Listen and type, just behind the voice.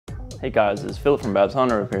Hey guys, it's Philip from Babs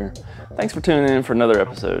Honda Repair. Thanks for tuning in for another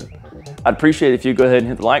episode. I'd appreciate it if you go ahead and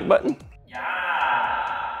hit the like button. Yeah.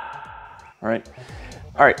 All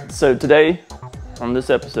right. So today on this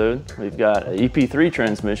episode, we've got an EP3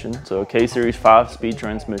 transmission, so a K Series 5-speed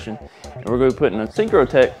transmission, and we're going to be putting a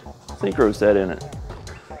Synchrotech Synchro set in it.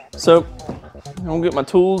 So I'm going to get my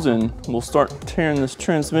tools and we'll start tearing this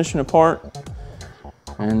transmission apart,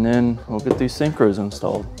 and then we'll get these synchros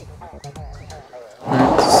installed.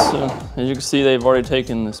 Alright, so as you can see, they've already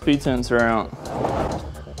taken the speed sensor out.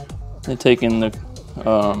 They've taken the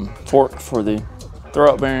fork for the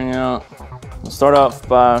throwout bearing out. We'll start off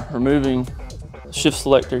by removing the shift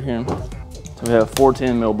selector here. So we have 4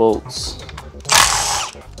 10mm bolts.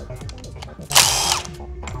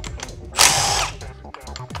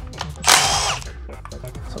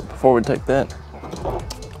 So before we take that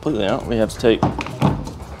completely out, we have to take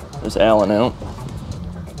this Allen out.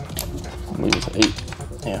 I believe it's 8.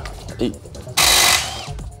 Yeah, 8.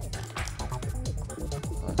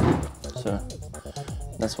 So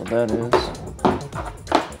that's what that is.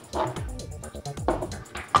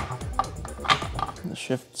 The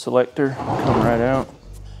shift selector come right out.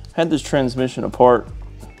 Had this transmission apart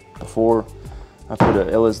before I put a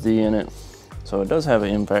LSD in it, so it does have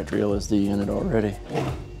an in-factory LSD in it already.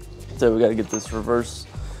 So we got to get this reverse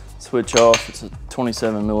switch off. It's a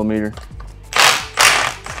 27mm.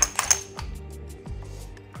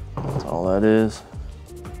 That's all that is.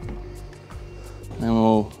 Then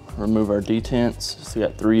we'll remove our detents. So we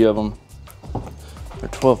got 3 of them. They're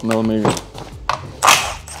 12mm.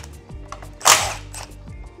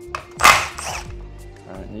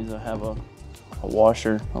 All right, these will have a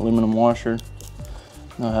washer, aluminum washer.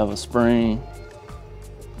 They'll have a spring.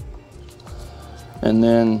 And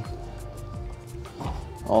then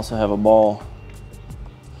also have a ball.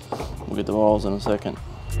 We'll get the balls in a second.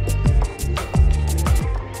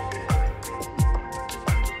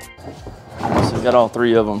 So we got all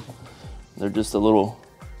 3 of them. They're just a little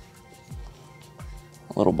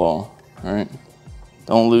ball. All right,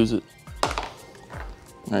 don't lose it. All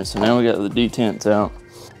right, so now we got the detents out.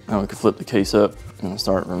 Now we can flip the case up and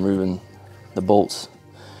start removing the bolts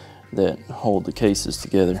that hold the cases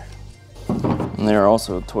together. And they are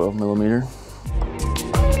also 12mm.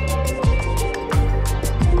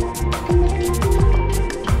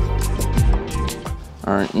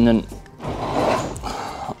 All right, and then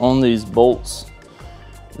on these bolts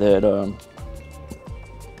that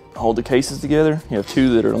hold the cases together, you have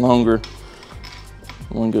 2 that are longer.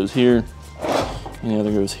 One goes here, and the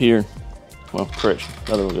other goes here. Well, correction,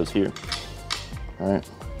 the other one goes here. All right,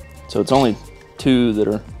 so it's only 2 that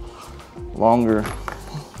are longer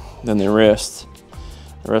than the rest.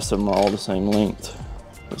 The rest of them are all the same length.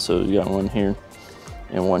 So you got one here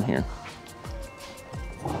and one here.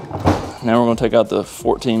 Now we're going to take out the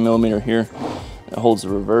 14mm here that holds the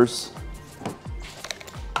reverse.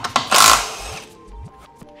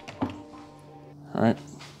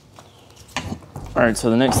 All right,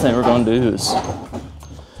 so the next thing we're going to do is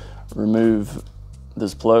remove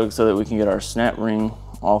this plug so that we can get our snap ring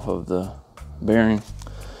off of the bearing.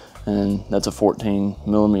 And that's a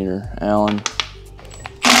 14mm Allen.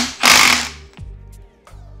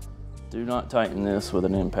 Do not tighten this with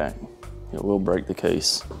an impact. It will break the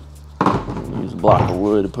case. Use a block of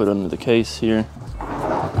wood to put under the case here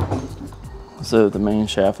so that the main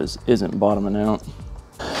shaft isn't bottoming out.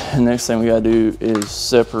 And next thing we gotta do is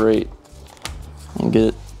separate and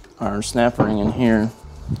get our snap ring in here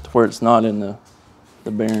to where it's not in the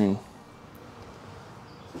bearing.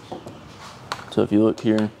 So if you look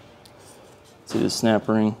here, see the snap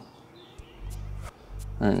ring?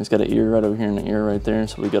 All right, it's got an ear right over here and an ear right there,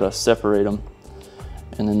 so we gotta separate them.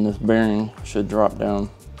 And then this bearing should drop down.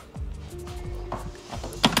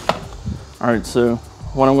 All right, so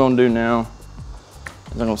what I'm gonna do now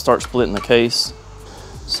is I'm gonna start splitting the case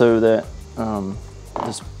so that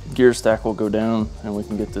this gear stack will go down and we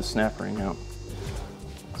can get this snap ring out.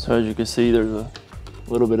 So as you can see, there's a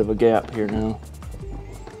little bit of a gap here now.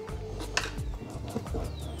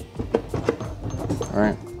 All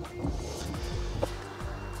right.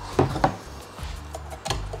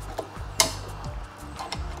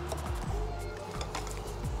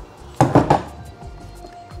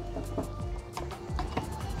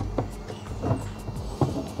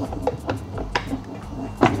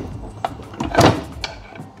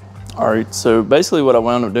 All right, so basically what I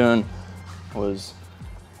wound up doing was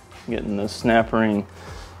getting the snap ring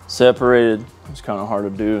separated. It's kind of hard to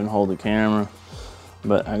do and hold the camera,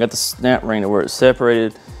 but I got the snap ring to where it's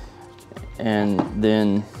separated, and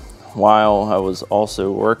then while I was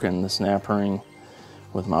also working the snap ring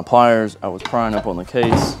with my pliers, I was prying up on the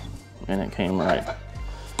case and it came right.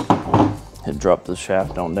 it dropped the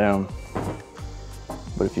shaft on down.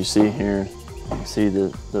 But if you see here, you can see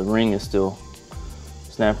the ring is still,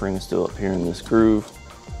 snap ring is still up here in this groove,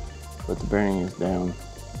 but the bearing is down.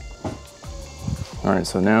 All right,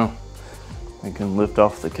 so now I can lift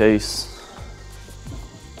off the case.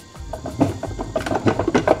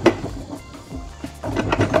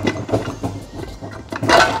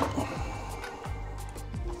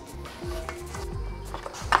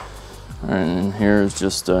 And here is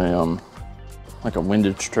just a like a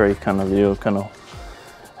windage tray kind of deal, kind of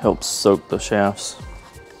helps soak the shafts.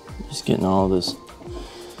 Just getting all this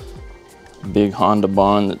big Honda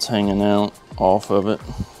bond that's hanging out off of it.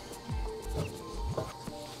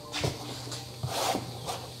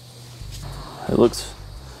 It looks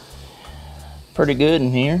pretty good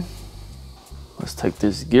in here. Let's take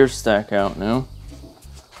this gear stack out now.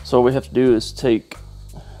 So what we have to do is take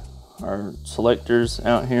our selectors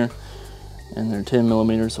out here, and they're 10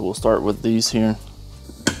 millimeters, so we'll start with these here.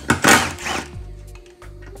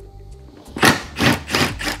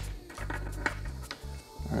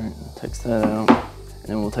 All right, takes that out, and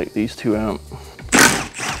then we'll take these two out.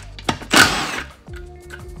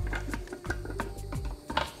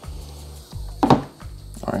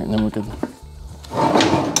 All right, and then we could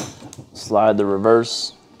slide the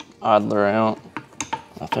reverse idler out,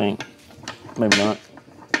 I think. Maybe not.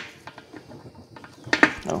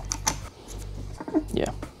 No.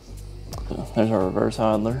 Yeah. So there's our reverse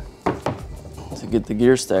idler. To get the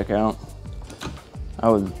gear stack out, I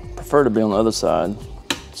would prefer to be on the other side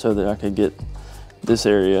so that I could get this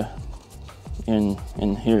area in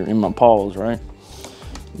here in my paws, right?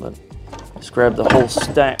 But just grab the whole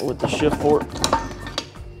stack with the shift fork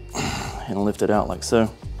and lift it out like so.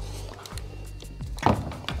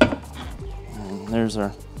 And there's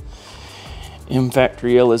our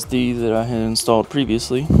M-Factory LSD that I had installed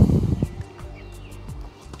previously.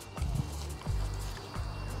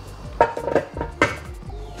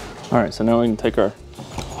 All right, so now we can take our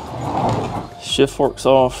shift forks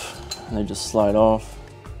off, and they just slide off.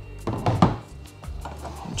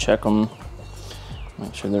 Check them,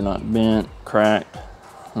 make sure they're not bent, cracked,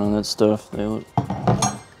 none of that stuff. They look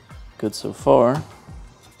good so far.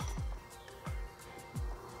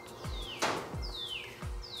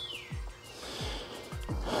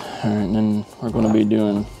 All right, and then we're going to be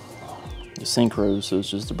doing the synchros, so it's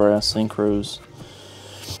just the brass synchros.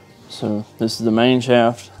 So this is the main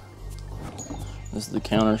shaft, this is the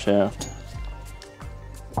counter shaft.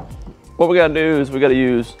 What we got to do is we got to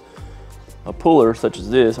use a puller such as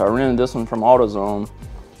this. I rented this one from AutoZone,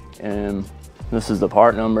 and this is the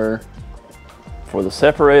part number for the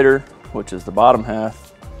separator, which is the bottom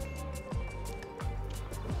half,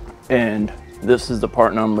 and this is the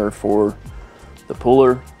part number for the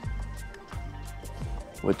puller,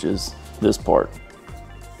 which is this part.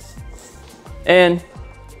 And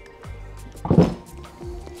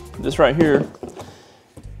this right here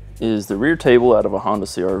is the rear table out of a Honda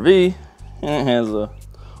CR-V, and it has a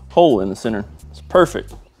hole in the center. It's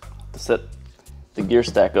perfect to set the gear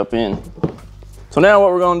stack up in. So now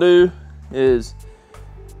what we're gonna do is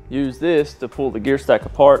use this to pull the gear stack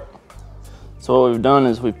apart. So what we've done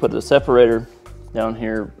is we've put the separator down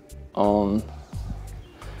here on,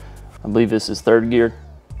 I believe this is third gear.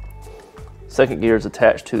 Second gear is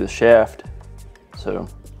attached to the shaft. So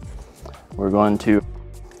we're going to,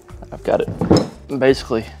 I've got it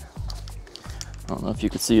basically, I don't know if you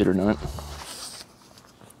can see it or not.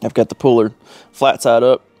 I've got the puller flat side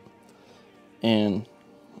up, and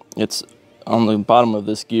it's on the bottom of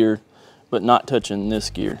this gear, but not touching this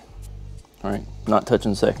gear, all right? Not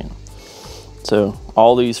touching second. So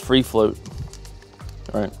all these free float,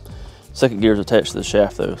 all right? Second gear is attached to the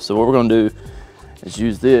shaft though. So what we're gonna do is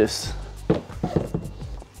use this to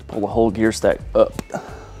pull the whole gear stack up.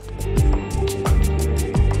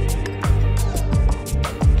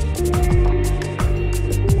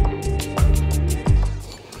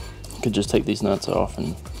 Could just take these nuts off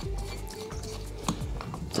and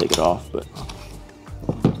take it off, but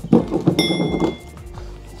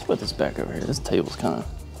let's put this back over here. This table's kind of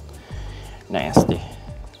nasty.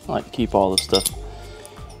 I like to keep all the stuff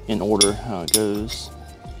in order how it goes.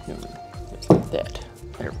 Like that.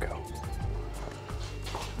 There we go.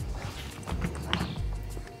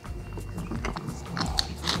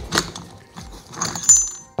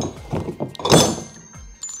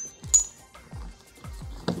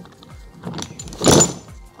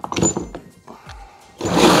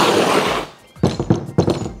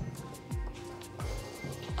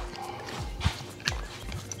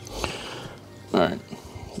 All right,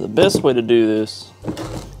 so the best way to do this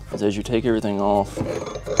is as you take everything off,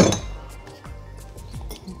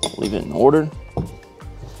 leave it in order,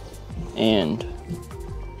 and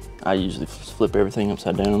I usually flip everything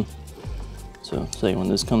upside down. So say when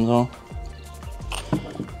this comes off,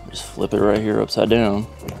 just flip it right here upside down,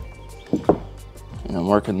 and I'm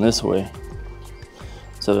working this way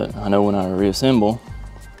so that I know when I reassemble,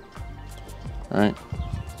 right?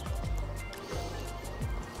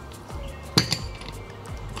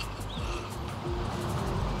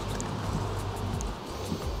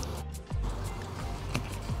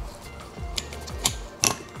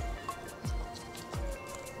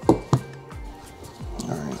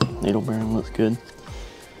 Needle bearing looks good.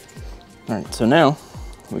 All right, so now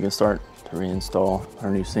we can start to reinstall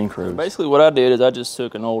our new Syncros. Basically what I did is I just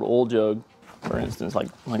took an old oil jug, for instance, like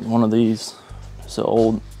one of these. It's an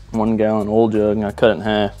old 1 gallon oil jug, and I cut it in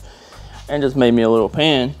half and just made me a little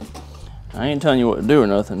pan. I ain't telling you what to do or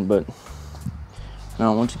nothing, but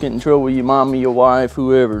now once you get in trouble with your mommy, your wife,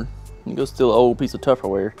 whoever, you go steal an old piece of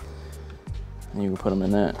Tupperware and you can put them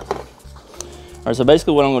in that. All right, so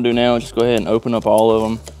basically what I'm gonna do now is just go ahead and open up all of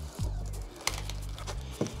them.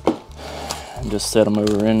 Just set them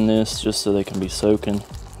over in this just so they can be soaking.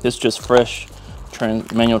 This is just fresh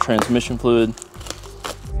manual transmission fluid.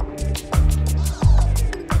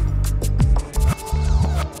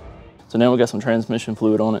 So now we got some transmission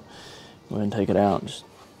fluid on it. Go ahead and take it out. Just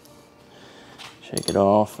shake it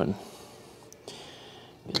off and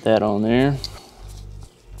get that on there.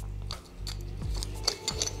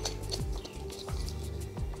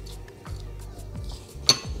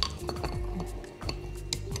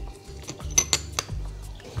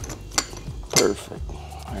 Perfect.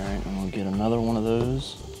 All right, I'm gonna get another one of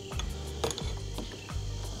those,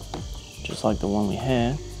 just like the one we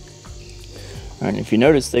had. All right, if you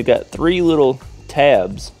notice, they've got 3 little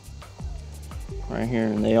tabs right here,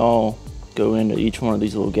 and they all go into each one of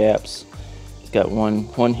these little gaps. It's got one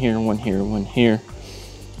here, one here, one here,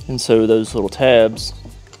 and so those little tabs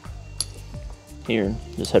here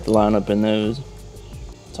just have to line up in those.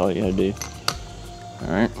 That's all you gotta do.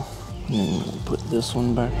 All right, and then we'll put this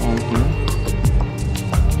one back on here.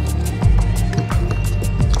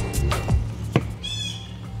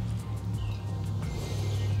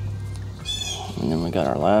 And then we got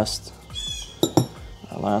our last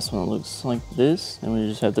one that looks like this, and we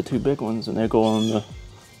just have the 2 big ones, and they go on the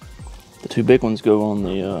 2 big ones go on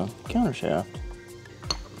the counter shaft.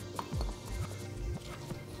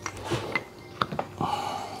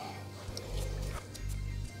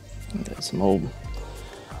 Got some old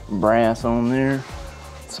brass on there,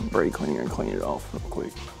 some brake cleaner, and clean it off real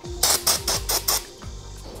quick.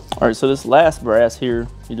 All right, so this last brass here,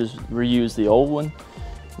 you just reuse the old one.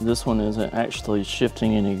 This one isn't actually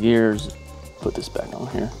shifting any gears. Put this back on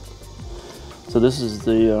here. So this is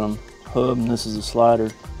the hub, and this is the slider.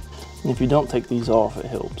 And if you don't take these off, it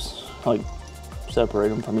helps, like separate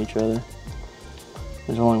them from each other.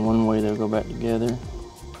 There's only one way they'll go back together.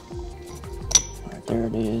 All right, there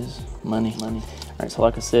it is, money. All right, so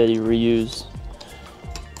like I said, you reuse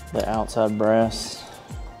the outside brass.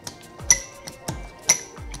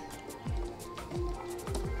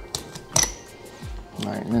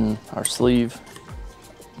 All right, and then our sleeve.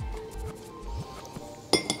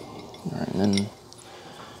 All right, and then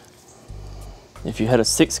if you had a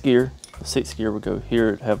 6 gear, the 6 gear would go here.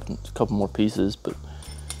 It'd have a couple more pieces, but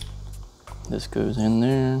this goes in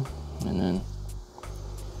there, and then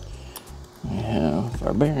we have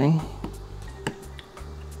our bearing.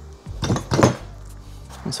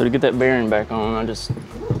 And so to get that bearing back on, I just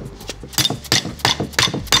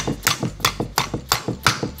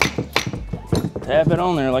tap it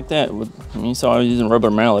on there like that. You saw I was using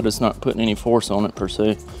rubber mallet. It's not putting any force on it per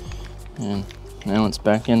se. And now it's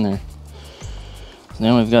back in there. So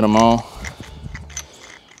now we've got them all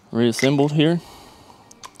reassembled here.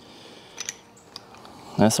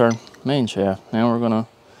 That's our main shaft. Now we're gonna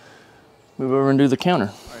move over and do the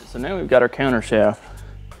counter. All right, so now we've got our counter shaft.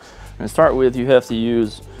 And to start with, you have to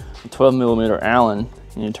use a 12mm Allen,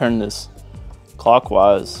 and you turn this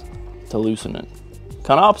clockwise to loosen it.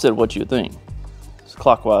 Kind of opposite of what you would think. It's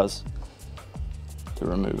clockwise to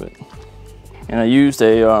remove it. And I used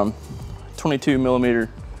a 22mm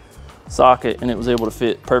socket, and it was able to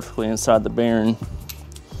fit perfectly inside the bearing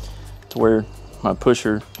to where my push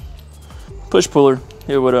puller,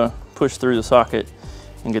 it would push through the socket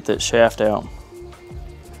and get that shaft out.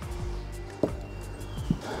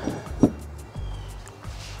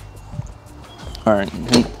 All right,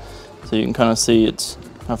 so you can kind of see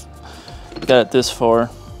I've got it this far.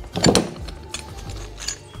 Go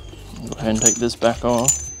ahead and take this back off.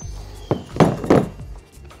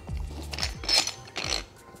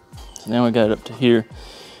 So now we got it up to here,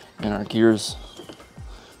 and our gears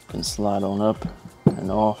can slide on up and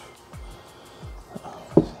off.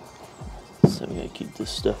 So we gotta keep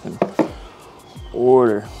this stuff in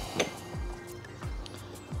order.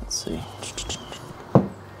 Let's see.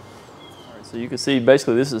 All right, so you can see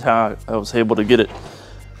basically this is how I was able to get it.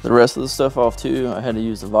 The rest of the stuff off too. I had to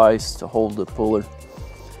use the vise to hold the puller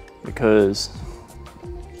because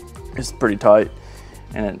it's pretty tight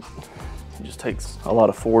and it just takes a lot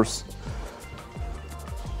of force.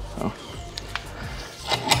 So,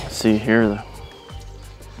 see here,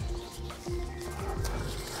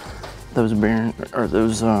 those bearing or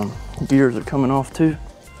those gears are coming off too.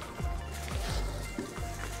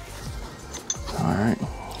 All right,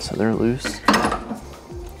 so they're loose.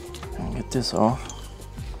 And get this off.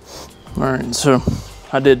 All right, so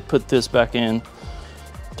I did put this back in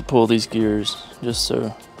to pull these gears just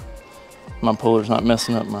so my puller's not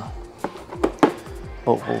messing up my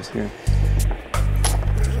bolt holes here.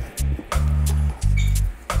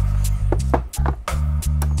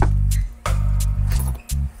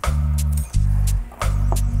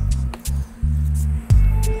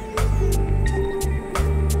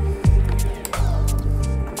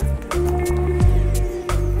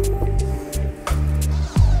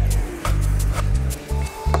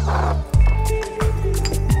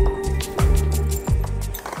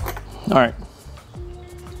 All right,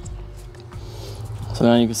 so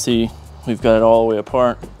now you can see we've got it all the way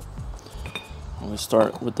apart. And we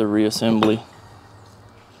start with the reassembly.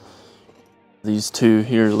 These two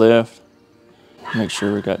here left. Make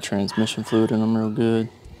sure we got transmission fluid in them real good.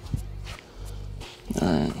 All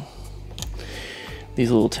right,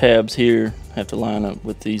 these little tabs here have to line up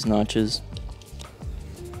with these notches.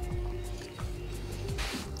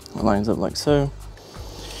 It lines up like so.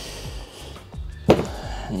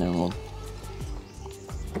 And then we'll,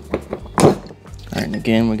 all right, and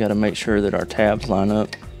again, we got to make sure that our tabs line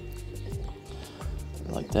up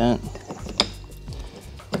like that.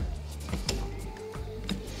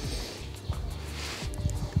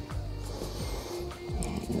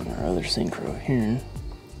 And our other synchro here,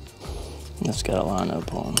 that's got to line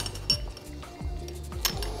up on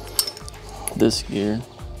this gear.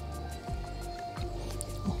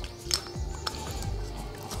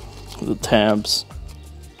 The tabs.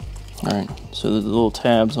 All right, so the little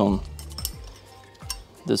tabs on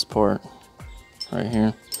this part right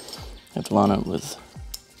here have to line up with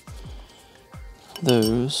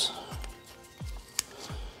those.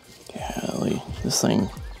 Golly, this thing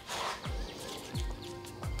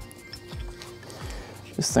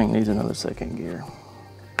needs another second gear.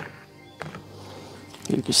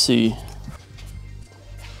 You can see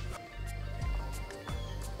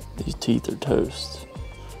these teeth are toast.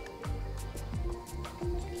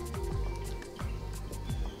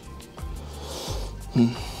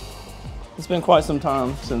 It's been quite some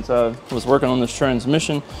time since I was working on this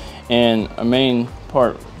transmission, and a main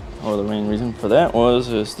part, or the main reason for that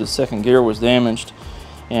is the second gear was damaged,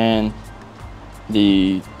 and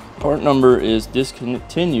the part number is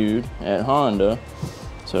discontinued at Honda.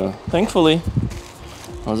 So thankfully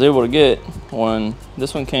I was able to get one.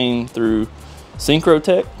 This one came through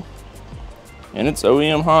Synchrotech, and it's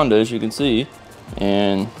OEM Honda, as you can see.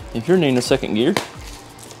 And if you're needing a second gear,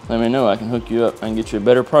 let me know. I can hook you up. I can get you a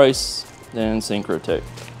better price than Synchrotech.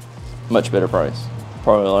 Much better price.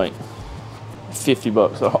 Probably like 50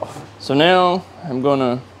 bucks off. So now I'm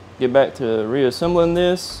gonna get back to reassembling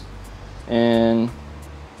this, and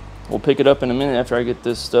we'll pick it up in a minute after I get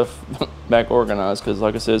this stuff back organized, because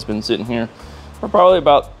like I said, it's been sitting here for probably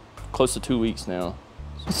about close to 2 weeks now.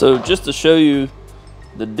 So just to show you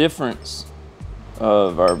the difference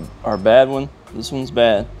of our bad one, this one's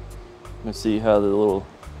bad. Let's see how the little,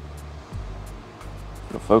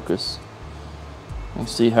 it'll focus. You can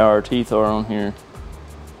see how our teeth are on here.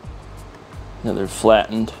 Yeah, they're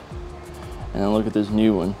flattened. And then look at this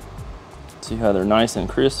new one. See how they're nice and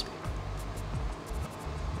crisp.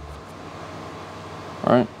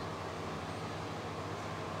 All right.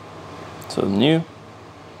 So new,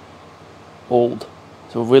 old.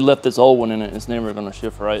 So if we left this old one in it, it's never gonna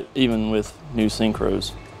shift right, even with new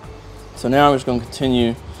synchros. So now I'm just gonna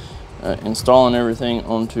continue installing everything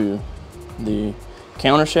onto the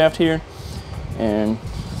counter shaft here. And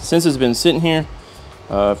since it's been sitting here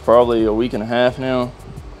probably a week and a half now,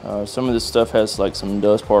 some of this stuff has like some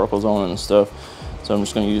dust particles on it and stuff. So I'm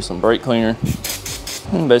just gonna use some brake cleaner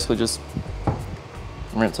and basically just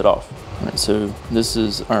rinse it off. All right, so this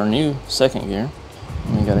is our new second gear.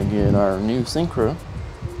 We gotta get our new synchro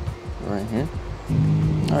right here.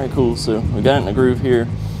 All right, cool. So we got it in the groove here,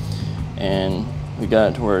 and we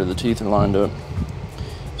got it to where the teeth are lined up.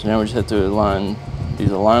 So now we just have to align these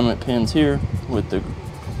alignment pins here with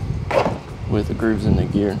the grooves in the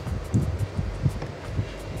gear.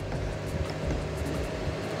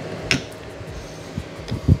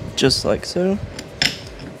 just like so.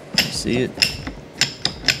 See it?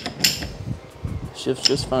 Shifts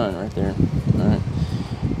just fine right there. All right.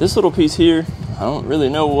 This little piece here, I don't really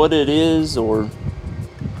know what it is or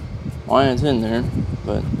why it's in there,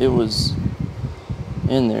 but it was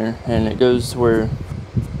in there, and it goes to where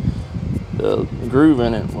the groove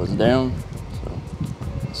in it was down. So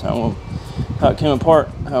that's how it came apart,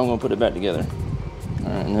 how I'm gonna put it back together.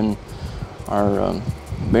 All right, and then our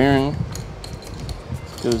bearing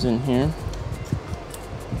goes in here.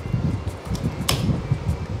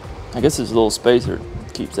 I guess this little spacer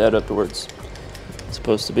keeps that up to where it's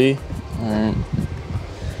supposed to be. All right.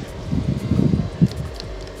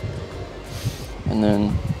 And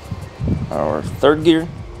then our third gear.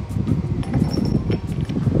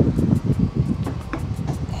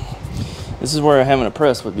 This is where having a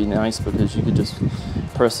press would be nice, because you could just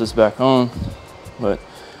press this back on. But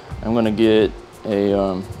I'm gonna get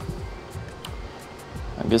a,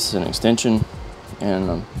 I guess an extension and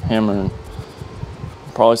a hammer, and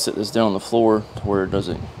probably sit this down on the floor to where it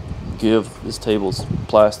doesn't give. This table's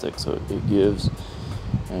plastic, so it gives,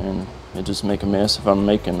 and it just make a mess if I'm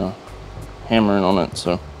making a hammering on it.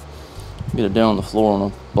 So get it down on the floor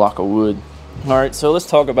on a block of wood. All right, so let's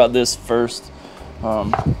talk about this first.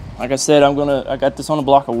 Like I said, I got this on a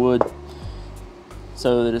block of wood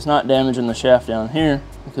so that it's not damaging the shaft down here,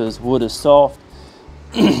 because wood is soft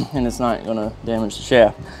and it's not gonna damage the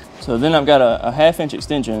shaft. So then I've got a 1/2 inch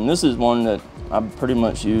extension, and this is one that I pretty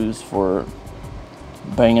much use for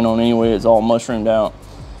banging on anyway. It's all mushroomed out.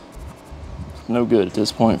 No good at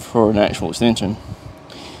this point for an actual extension.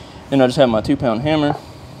 Then I just have my 2-pound hammer.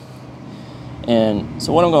 And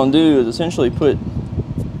so what I'm gonna do is essentially put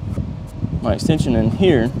my extension in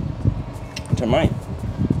here, which I might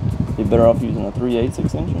be better off using a 3/8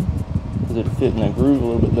 extension, because it'll fit in that groove a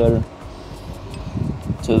little bit better.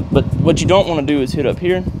 So, but what you don't want to do is hit up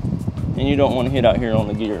here, and you don't want to hit out here on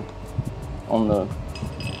the gear, on the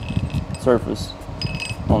surface,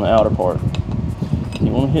 on the outer part.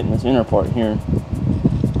 You want to hit in this inner part here,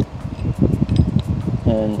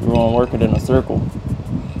 and you want to work it in a circle.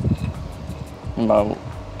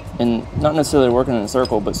 And not necessarily working in a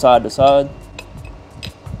circle, but side to side,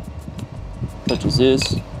 such as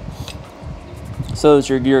this, so that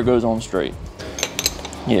your gear goes on straight.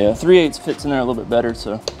 Yeah, 3/8 fits in there a little bit better,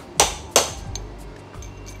 so.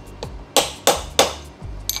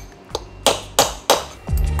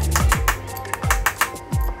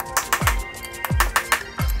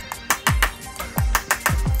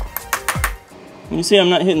 You see, I'm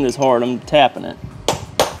not hitting this hard, I'm tapping it.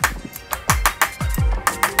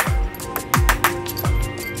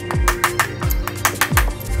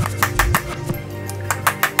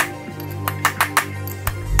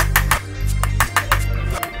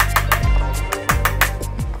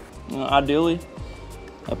 Ideally,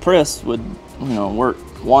 a press would, work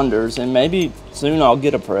wonders, and maybe soon I'll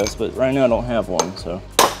get a press, but right now I don't have one, so.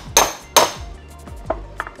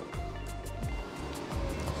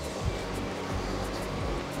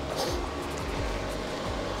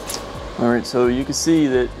 All right, so you can see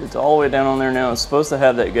that it's all the way down on there now. It's supposed to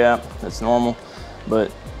have that gap, that's normal,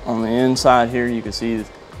 but on the inside here you can see, I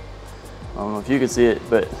don't know if you can see it,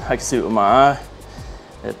 but I can see it with my eye,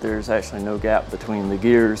 that there's actually no gap between the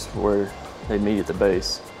gears where they meet at the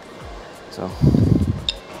base. So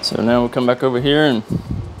now we'll come back over here and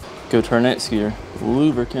go to our next gear.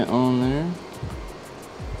 Lubricant on there.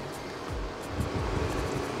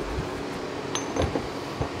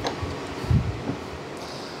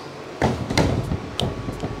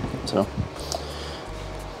 So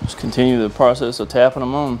just continue the process of tapping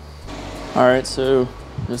them on. All right, so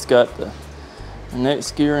just got the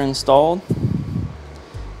next gear installed.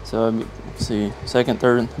 So let's see, second,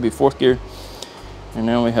 third, it'll be 4th gear. And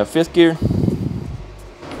now we have 5th gear.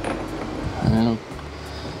 And then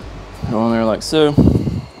go on there like so.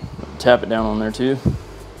 Tap it down on there too.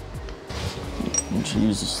 You should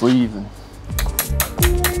use the sleeve.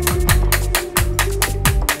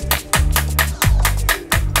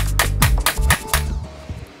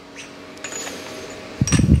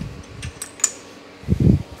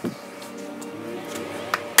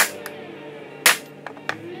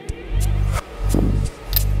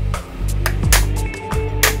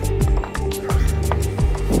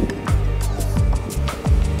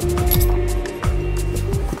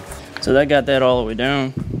 So that got that all the way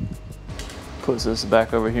down. Puts this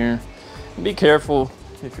back over here. And be careful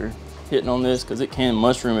if you're hitting on this, because it can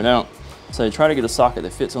mushroom it out. So try to get a socket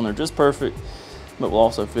that fits on there just perfect, but will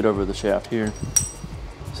also fit over the shaft here.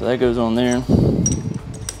 So that goes on there.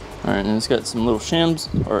 All right, and it's got some little shims,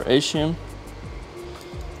 or a shim.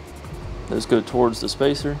 Those go towards the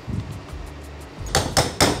spacer.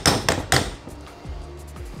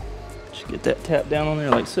 get that tap down on there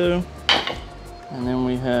like so. And then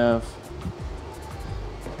we have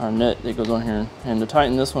our net that goes on here. And to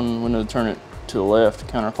tighten this one, we need to turn it to the left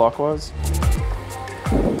counterclockwise.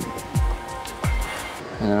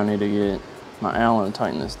 And then I need to get my Allen to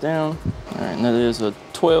tighten this down. All right, and that is a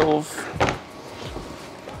 12.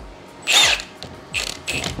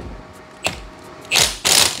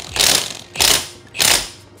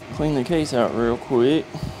 Clean the case out real quick.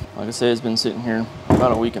 Like I said, it's been sitting here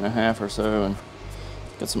about a week and a half or so and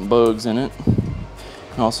got some bugs in it.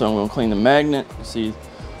 And also I'm gonna clean the magnet. You see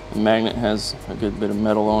the magnet has a good bit of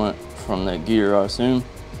metal on it from that gear, I assume.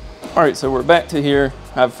 All right, so we're back to here.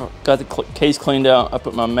 I've got the case cleaned out. I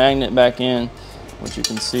put my magnet back in, which you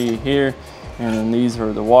can see here. And then these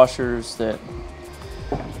are the washers that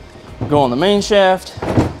go on the main shaft,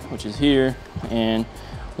 which is here. And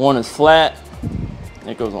one is flat,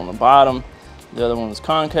 it goes on the bottom. The other one is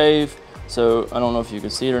concave. So I don't know if you can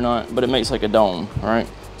see it or not, but it makes like a dome, all right?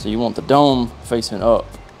 So you want the dome facing up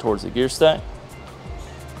towards the gear stack,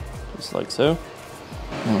 just like so.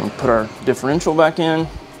 And we'll put our differential back in.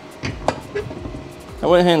 I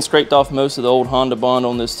went ahead and scraped off most of the old Honda bond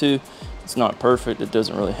on this too. It's not perfect, it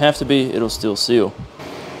doesn't really have to be, it'll still seal.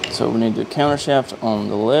 So we need the counter shaft on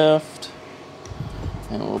the left,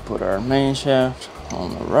 and we'll put our main shaft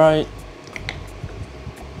on the right.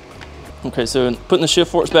 Okay, so putting the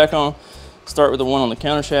shift forks back on, start with the one on the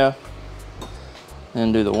counter shaft,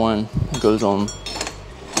 then do the one that goes on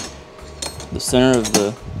the center of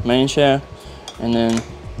the main shaft, and then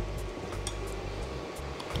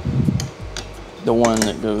the one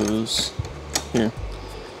that goes here.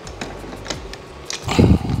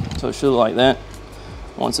 So it should look like that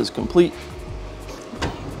once it's complete.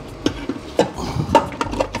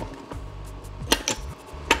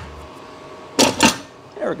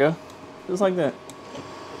 There we go, just like that.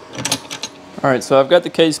 All right, so I've got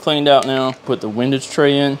the case cleaned out now. Put the windage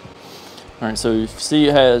tray in. All right, so you see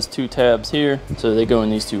it has two tabs here, so they go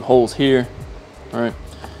in these two holes here. All right,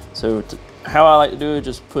 so how I like to do it,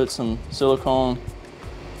 just put some silicone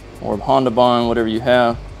or Honda bond, whatever you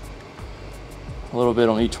have, a little bit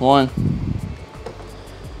on each one.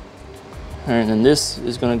 All right, and then this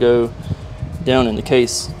is gonna go down in the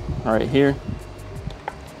case right here.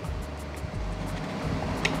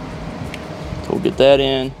 So we'll get that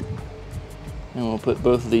in, and we'll put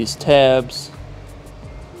both of these tabs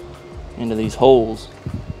into these holes.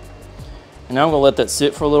 And now I'm gonna let that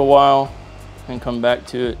sit for a little while and come back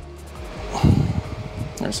to it.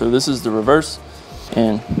 All right, so this is the reverse,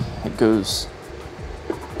 and it goes,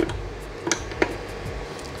 you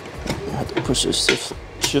have to push this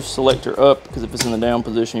shift selector up, because if it's in the down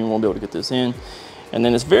position, you won't be able to get this in. And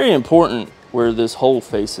then it's very important where this hole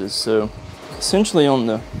faces. So essentially on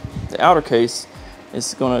the outer case,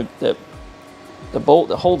 it's gonna, the bolt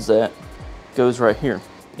that holds that goes right here.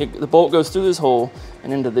 The bolt goes through this hole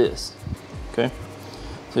and into this, okay?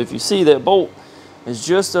 So if you see, that bolt is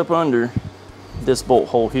just up under this bolt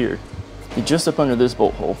hole here. Just up under this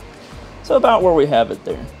bolt hole. So about where we have it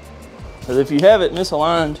there. Because if you have it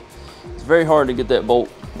misaligned, it's very hard to get that bolt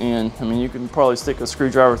in. I mean, you can probably stick a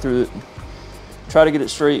screwdriver through it, try to get it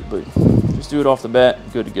straight, but just do it off the bat,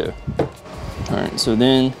 good to go. All right, so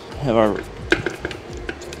then have our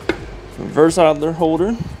reverse idler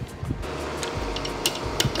holder.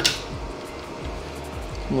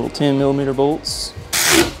 Little 10mm bolts.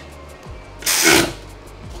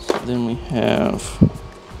 So then we have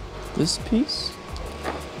this piece.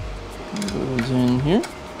 It goes in here.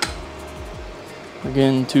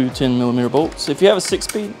 Again, two 10mm bolts. If you have a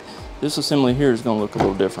 6-speed, this assembly here is going to look a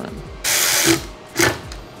little different.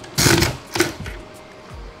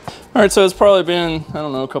 All right, so it's probably been, I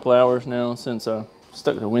don't know, a couple hours now since I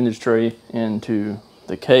stuck the windage tray into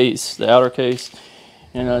the case, the outer case.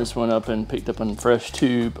 And I just went up and picked up a fresh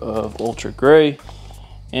tube of Ultra Gray.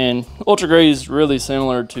 And Ultra Gray is really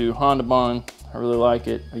similar to Honda Bond. I really like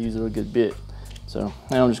it. I use it a good bit. So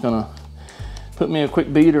now I'm just gonna put me a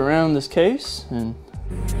quick bead around this case and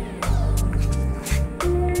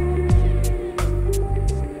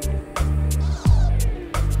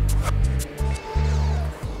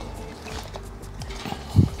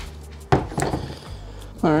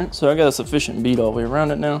all right, so I got a sufficient bead all the way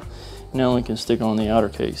around it now. Now we can stick on the outer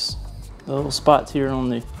case. The little spots here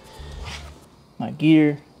on my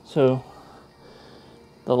gear. So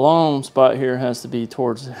the long spot here has to be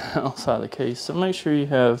towards the outside of the case. So make sure you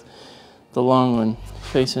have the long one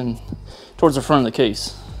facing towards the front of the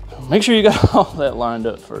case. Make sure you got all that lined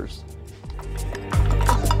up first.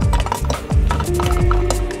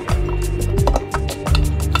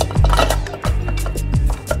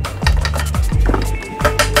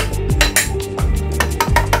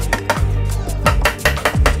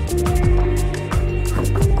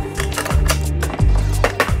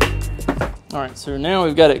 so now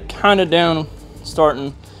we've got it kind of down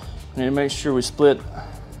starting. We need to make sure we split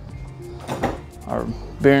our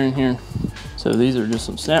bearing here. So these are just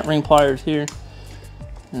some snap ring pliers here,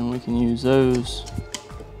 and we can use those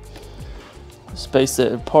to space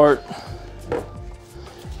that apart,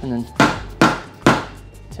 and then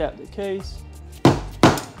tap the case.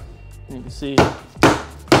 And you can see.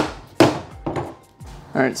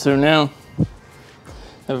 All right, so now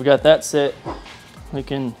that we've got that set, we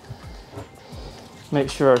can make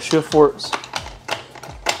sure our shift forks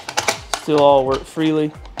still all work freely,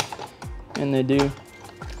 and they do.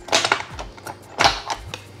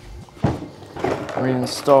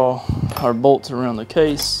 Reinstall our bolts around the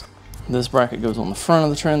case. This bracket goes on the front of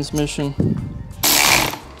the transmission.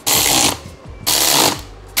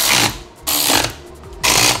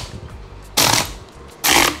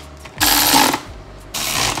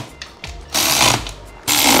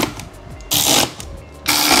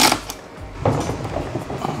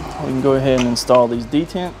 We can go ahead and install these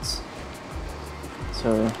detents.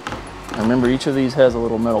 So remember, each of these has a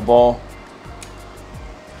little metal ball.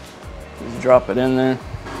 Just drop it in there.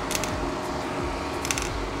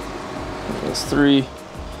 There's 3.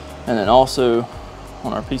 And then also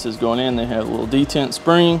on our pieces going in, they have a little detent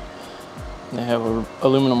spring. They have an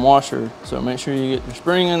aluminum washer. So make sure you get your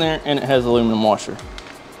spring in there, and it has aluminum washer.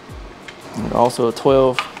 And also a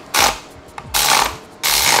 12.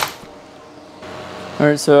 All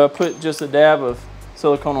right, so I put just a dab of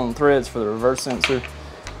silicone on the threads for the reverse sensor.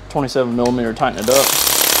 27mm, tighten it up.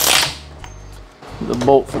 The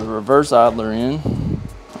bolt for the reverse idler in.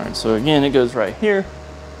 All right, so again, it goes right here.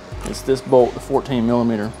 It's this bolt, the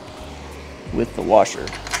 14mm with the washer.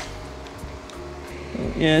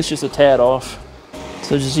 Yeah, it's just a tad off.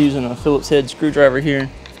 So just using a Phillips head screwdriver here,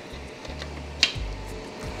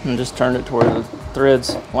 and just turn it to where the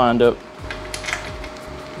threads lined up.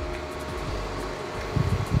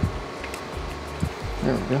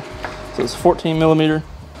 There we go. So it's 14mm,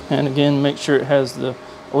 and again, make sure it has the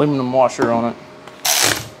aluminum washer on it.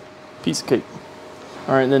 Piece of cake.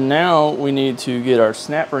 All right, then now we need to get our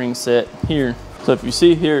snap ring set here. So if you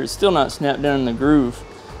see here, it's still not snapped down in the groove.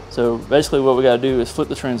 So basically what we gotta do is flip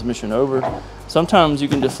the transmission over. Sometimes you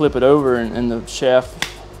can just flip it over and the shaft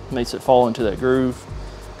makes it fall into that groove.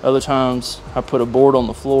 Other times I put a board on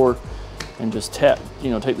the floor and just tap,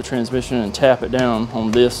 take the transmission and tap it down on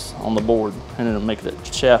the board, and it'll make that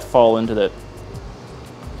shaft fall into that.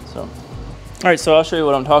 So, all right, so I'll show you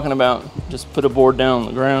what I'm talking about. Just put a board down on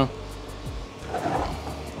the ground.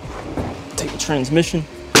 Take the transmission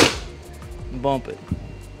and bump it.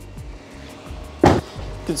 You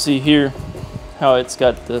can see here how it's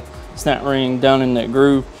got the snap ring down in that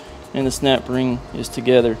groove, and the snap ring is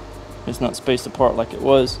together. It's not spaced apart like it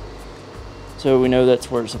was. So we know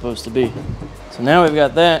that's where it's supposed to be. So now we've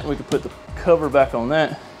got that, we can put the cover back on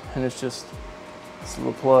that, and it's just this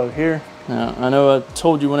little plug here. Now, I know I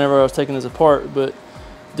told you whenever I was taking this apart, but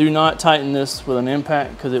do not tighten this with an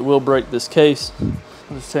impact because it will break this case.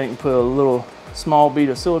 I'll just take and put a little small bead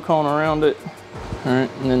of silicone around it. All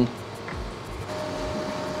right, and then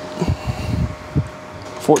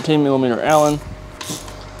 14mm Allen.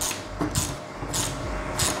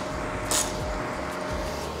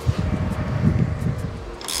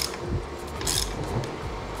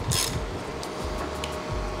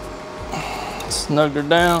 Snugged her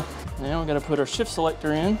down. Now we're gonna put our shift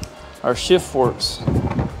selector in, our shift forks.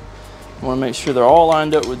 I wanna make sure they're all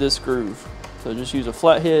lined up with this groove. So just use a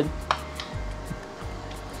flathead.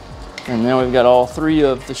 And now we've got all 3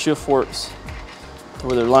 of the shift forks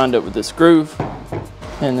where they're lined up with this groove.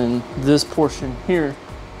 And then this portion here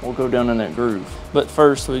will go down in that groove. But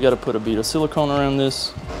first we gotta put a bead of silicone around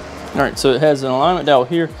this. All right, so it has an alignment dowel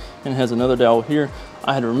here and it has another dowel here.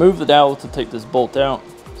 I had to remove the dowel to take this bolt out.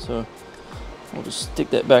 So we'll just stick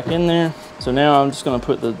that back in there. So now I'm just gonna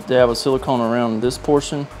put the dab of silicone around this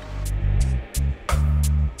portion.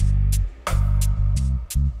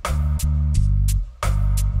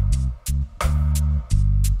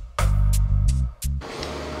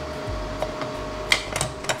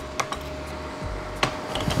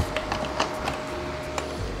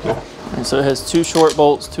 And so it has 2 short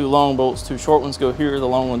bolts, 2 long bolts. 2 short ones go here, the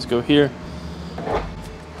long ones go here.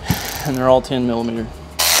 And they're all 10mm.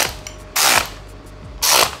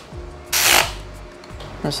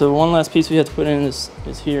 All right, so the one last piece we have to put in is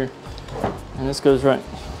here, and this goes right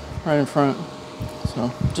in front.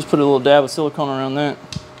 So just put a little dab of silicone around that.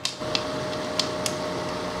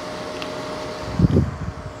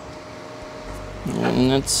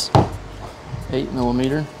 And that's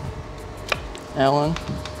 8mm Allen.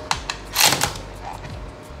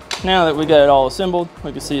 Now that we got it all assembled,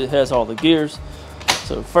 we can see it has all the gears.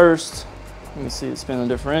 So first, You can see it spinning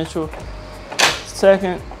the differential.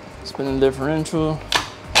 Second, spinning the differential.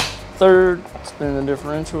 Third, spinning the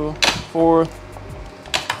differential. Fourth,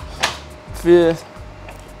 fifth.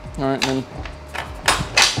 All right, and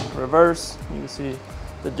then reverse. You can see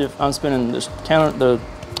I'm spinning the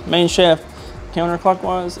main shaft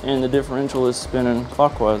counterclockwise, and the differential is spinning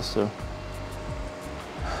clockwise. So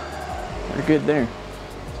we're good there.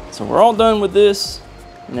 So we're all done with this.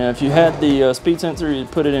 Now, if you had the speed sensor,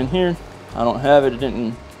 you'd put it in here. I don't have it. It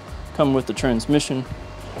didn't come with the transmission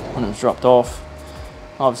when it was dropped off.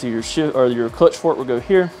 Obviously, your clutch fork will go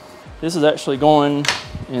here. This is actually going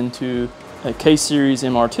into a K-Series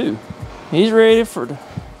MR2. He's ready to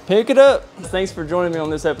pick it up. Thanks for joining me on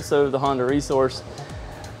this episode of the Honda Resource.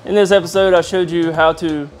 In this episode, I showed you how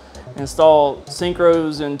to install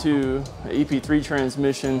synchros into an EP3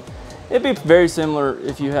 transmission. It'd be very similar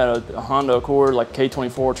if you had a Honda Accord like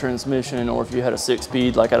K24 transmission, or if you had a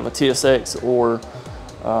 6-speed like out of a TSX or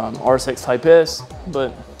RSX Type S.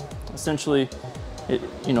 But essentially,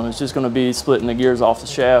 it's just going to be splitting the gears off the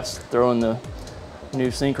shafts, throwing the new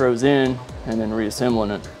synchros in, and then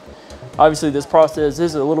reassembling it. Obviously, this process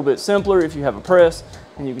is a little bit simpler if you have a press,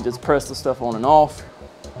 and you can just press the stuff on and off.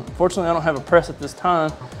 Unfortunately, I don't have a press at this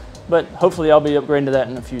time, but hopefully I'll be upgrading to that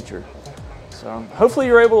in the future. So hopefully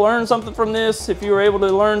you're able to learn something from this. If you were able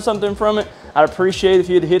to learn something from it, I'd appreciate if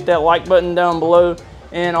you'd hit that like button down below.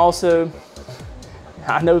 And also,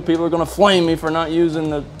 I know people are gonna flame me for not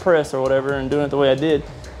using the press or whatever and doing it the way I did.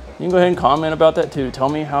 You can go ahead and comment about that too. Tell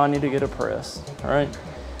me how I need to get a press, all right?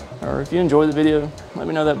 Or if you enjoyed the video, let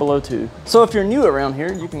me know that below too. So if you're new around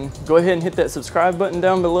here, you can go ahead and hit that subscribe button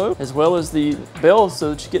down below, as well as the bell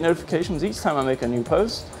so that you get notifications each time I make a new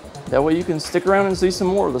post. That way you can stick around and see some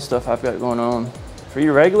more of the stuff I've got going on. For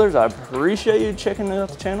you regulars, I appreciate you checking out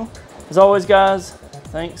the channel. As always, guys,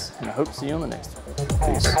 thanks, and I hope to see you on the next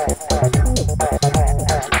one. Peace.